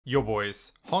Yo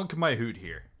boys, Honk My Hoot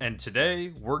here, and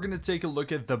today we're gonna take a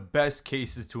look at the best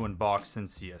cases to unbox in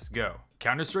CSGO.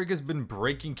 Counter-Strike has been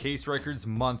breaking case records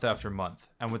month after month,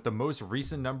 and with the most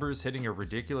recent numbers hitting a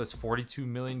ridiculous 42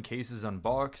 million cases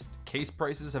unboxed, case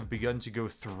prices have begun to go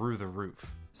through the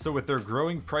roof. So with their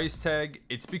growing price tag,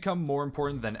 it's become more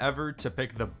important than ever to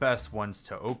pick the best ones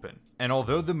to open. And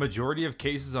although the majority of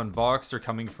cases unboxed are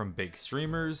coming from big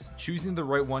streamers, choosing the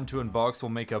right one to unbox will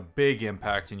make a big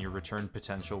impact in your return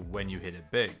potential when you hit it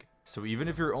big. So even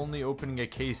if you're only opening a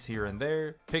case here and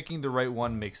there, picking the right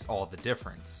one makes all the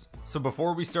difference. So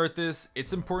before we start this,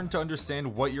 it's important to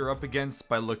understand what you're up against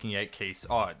by looking at case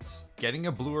odds. Getting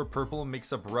a blue or purple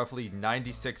makes up roughly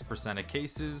 96% of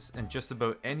cases, and just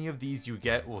about any of these you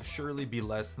get will surely be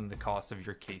less than the cost of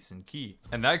your case and key.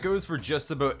 And that goes for just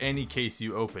about any case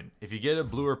you open. If you get a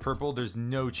blue or purple, there's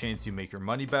no chance you make your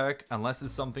money back, unless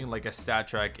it's something like a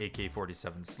StatTrak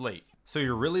AK-47 slate. So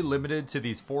you're really limited to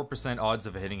these 4% odds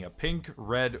of hitting a pink,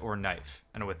 red, or knife.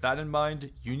 And with that in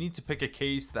mind, you need to pick a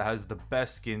case that has the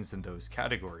best skins in those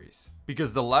categories.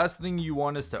 Because the last thing you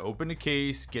want is to open a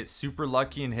case, get super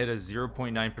lucky and hit a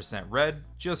 0.9% red,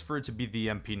 just for it to be the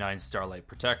MP9 Starlight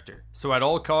Protector. So at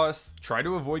all costs, try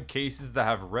to avoid cases that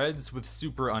have reds with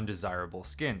super undesirable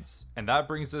skins. And that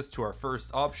brings us to our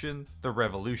first option, the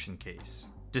Revolution case.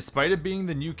 Despite it being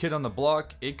the new kid on the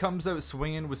block, it comes out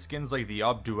swinging with skins like the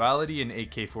Op Duality and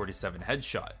AK-47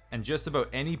 Headshot, and just about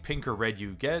any pink or red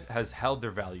you get has held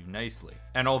their value nicely.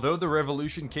 And although the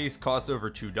Revolution case costs over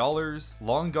 $2,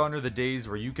 long gone are the days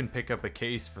where you can pick up a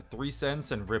case for 3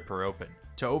 cents and rip her open.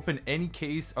 To open any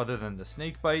case other than the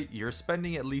Snakebite, you're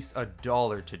spending at least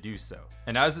 $1 to do so.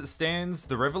 And as it stands,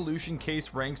 the Revolution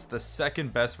case ranks the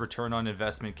second best return on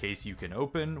investment case you can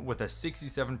open with a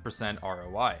 67%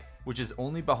 ROI, which is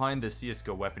only behind the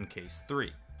CSGO Weapon Case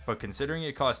 3. But considering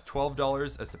it costs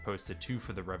 $12 as opposed to $2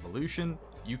 for the Revolution,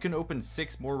 you can open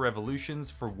 6 more Revolutions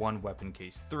for 1 Weapon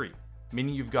Case 3,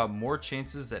 meaning you've got more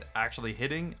chances at actually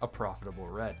hitting a profitable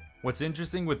red. What's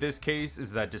interesting with this case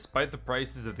is that despite the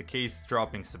prices of the case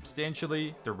dropping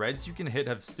substantially, the reds you can hit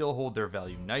have still hold their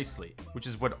value nicely, which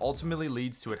is what ultimately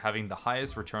leads to it having the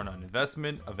highest return on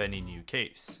investment of any new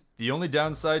case. The only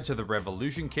downside to the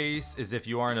Revolution case is if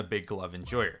you aren't a big glove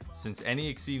enjoyer, since any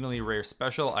exceedingly rare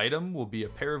special item will be a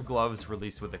pair of gloves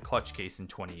released with a clutch case in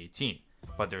 2018.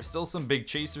 But there's still some big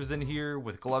chasers in here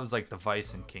with gloves like the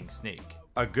Vice and King Snake.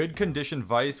 A good condition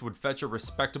Vice would fetch a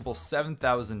respectable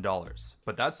 $7,000,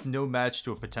 but that's no match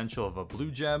to a potential of a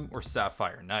blue gem or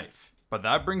sapphire knife. But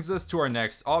that brings us to our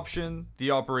next option,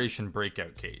 the Operation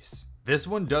Breakout case. This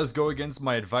one does go against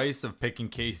my advice of picking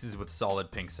cases with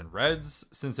solid pinks and reds,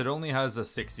 since it only has a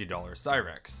 $60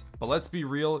 Cyrex. But let's be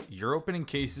real, you're opening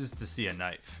cases to see a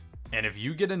knife. And if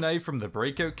you get a knife from the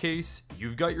Breakout case,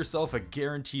 you've got yourself a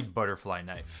guaranteed butterfly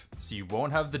knife. So you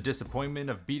won't have the disappointment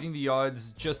of beating the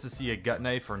odds just to see a gut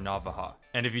knife or Navaja.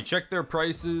 And if you check their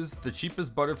prices, the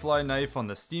cheapest butterfly knife on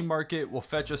the Steam market will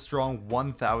fetch a strong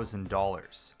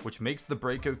 $1,000, which makes the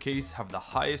Breakout case have the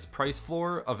highest price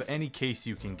floor of any case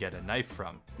you can get a knife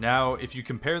from. Now, if you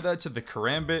compare that to the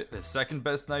Karambit, the second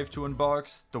best knife to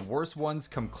unbox, the worst ones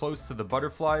come close to the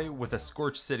butterfly with a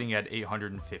Scorch sitting at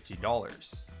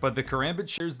 $850. But the Karambit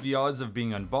shares the odds of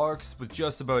being unboxed with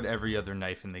just about every other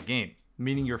knife in the game,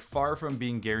 meaning you're far from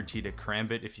being guaranteed a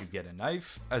Karambit if you get a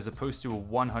knife, as opposed to a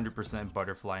 100%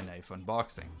 butterfly knife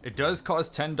unboxing. It does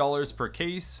cost $10 per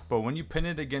case, but when you pin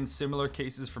it against similar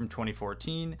cases from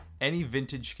 2014, any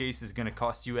vintage case is going to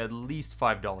cost you at least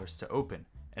 $5 to open.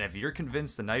 And if you're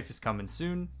convinced the knife is coming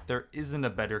soon, there isn't a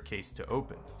better case to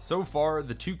open. So far,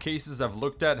 the 2 cases I've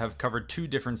looked at have covered 2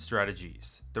 different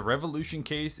strategies. The Revolution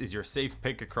case is your safe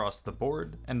pick across the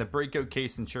board, and the Breakout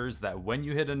case ensures that when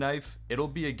you hit a knife, it'll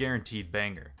be a guaranteed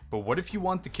banger. But what if you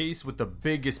want the case with the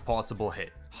biggest possible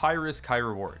hit? High risk, high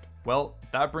reward. Well,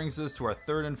 that brings us to our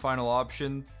third and final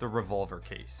option, the Revolver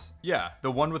case. Yeah,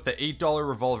 the one with the $8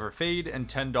 Revolver Fade and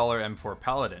 $10 M4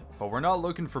 Paladin, but we're not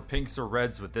looking for pinks or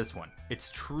reds with this one. It's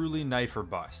truly knife or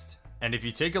bust. And if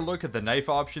you take a look at the knife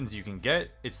options you can get,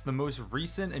 it's the most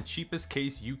recent and cheapest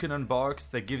case you can unbox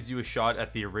that gives you a shot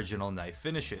at the original knife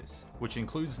finishes, which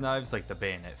includes knives like the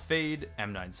Bayonet Fade,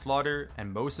 M9 Slaughter,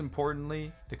 and most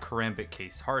importantly, the Karambit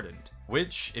case Hardened,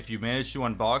 which, if you manage to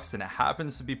unbox and it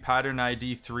happens to be pattern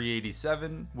ID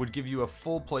 387, would give you a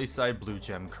full playside blue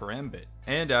gem Karambit.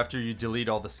 And after you delete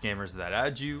all the scammers that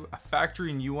add you, a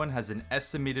factory new one has an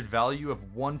estimated value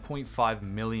of $1.5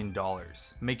 million,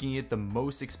 making it the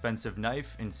most expensive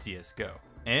knife in CSGO.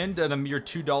 And at a mere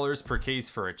 $2 per case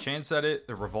for a chance at it,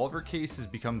 the Revolver case has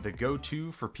become the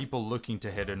go-to for people looking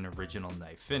to hit an original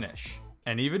knife finish.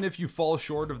 And even if you fall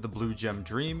short of the blue gem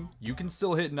dream, you can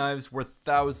still hit knives worth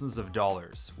thousands of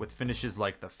dollars, with finishes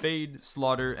like the Fade,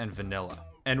 Slaughter, and Vanilla.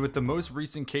 And with the most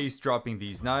recent case dropping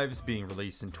these knives being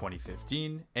released in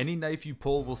 2015, any knife you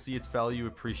pull will see its value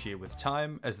appreciate with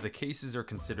time, as the cases are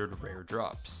considered rare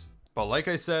drops. But like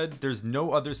I said, there's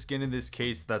no other skin in this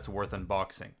case that's worth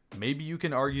unboxing. Maybe you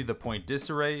can argue the point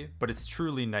disarray, but it's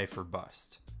truly knife or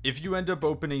bust. If you end up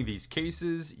opening these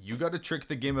cases, you gotta trick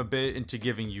the game a bit into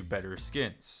giving you better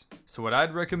skins. So what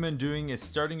I'd recommend doing is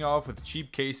starting off with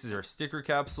cheap cases or sticker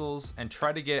capsules and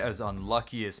try to get as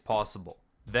unlucky as possible.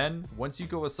 Then, once you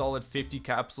go a solid 50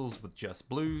 capsules with just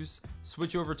blues,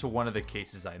 switch over to one of the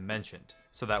cases I mentioned,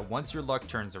 so that once your luck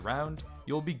turns around,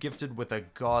 you'll be gifted with a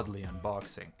godly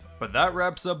unboxing. But that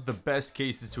wraps up the best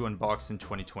cases to unbox in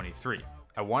 2023.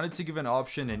 I wanted to give an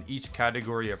option in each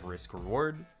category of risk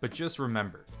reward, but just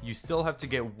remember, you still have to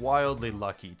get wildly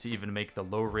lucky to even make the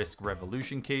low risk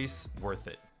Revolution case worth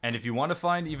it. And if you want to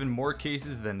find even more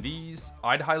cases than these,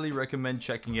 I'd highly recommend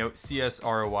checking out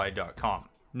csroi.com.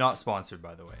 Not sponsored,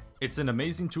 by the way. It's an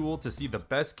amazing tool to see the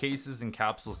best cases and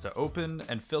capsules to open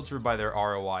and filter by their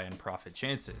ROI and profit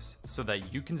chances, so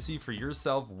that you can see for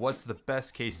yourself what's the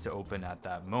best case to open at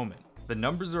that moment. The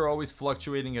numbers are always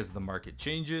fluctuating as the market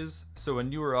changes, so a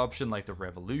newer option like the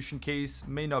Revolution case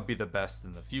may not be the best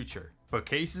in the future. But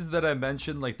cases that I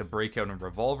mentioned like the Breakout and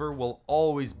Revolver will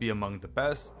always be among the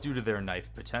best due to their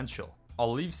knife potential.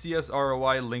 I'll leave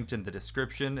CSROI linked in the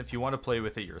description if you want to play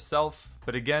with it yourself,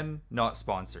 but again, not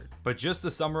sponsored. But just to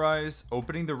summarize,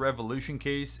 opening the Revolution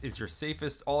case is your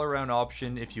safest all-around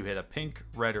option if you hit a pink,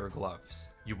 red, or gloves.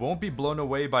 You won't be blown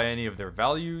away by any of their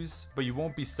values, but you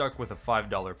won't be stuck with a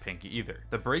 $5 pink either.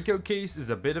 The Breakout case is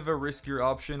a bit of a riskier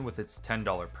option with its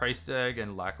 $10 price tag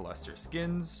and lackluster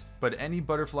skins, but any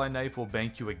butterfly knife will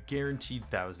bank you a guaranteed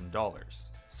 $1,000.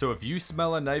 So if you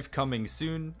smell a knife coming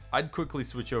soon, I'd quickly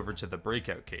switch over to the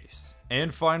Breakout case.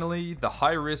 And finally, the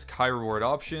high risk, high reward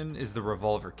option is the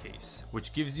Revolver case,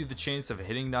 which gives you the chance of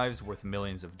hitting knives worth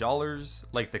millions of dollars,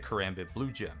 like the Karambit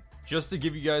Blue Gem. Just to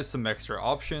give you guys some extra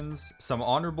options, some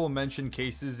honorable mention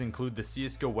cases include the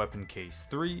CSGO Weapon Case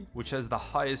 3, which has the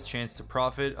highest chance to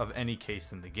profit of any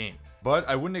case in the game. But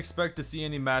I wouldn't expect to see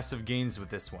any massive gains with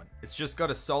this one. It's just got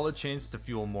a solid chance to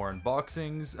fuel more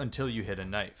unboxings until you hit a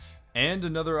knife. And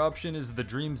another option is the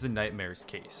Dreams and Nightmares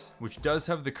case, which does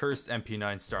have the cursed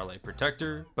MP9 Starlight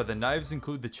Protector, but the knives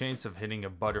include the chance of hitting a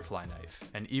butterfly knife,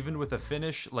 and even with a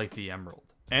finish like the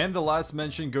Emerald. And the last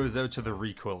mention goes out to the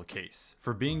Recoil case,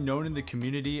 for being known in the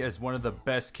community as one of the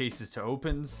best cases to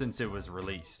open since it was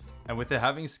released. And with it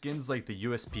having skins like the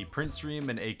USP Print Stream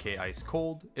and AK Ice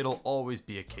Cold, it'll always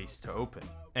be a case to open.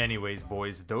 Anyways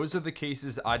boys, those are the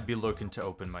cases I'd be looking to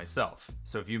open myself.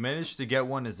 So if you manage to get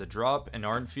one as a drop and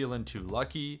aren't feeling too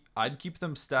lucky, I'd keep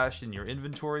them stashed in your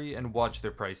inventory and watch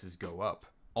their prices go up.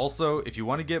 Also, if you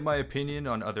want to get my opinion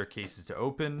on other cases to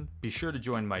open, be sure to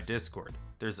join my Discord.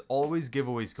 There's always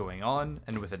giveaways going on,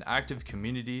 and with an active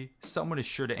community, someone is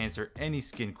sure to answer any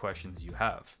skin questions you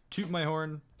have. Toot my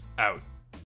horn, out.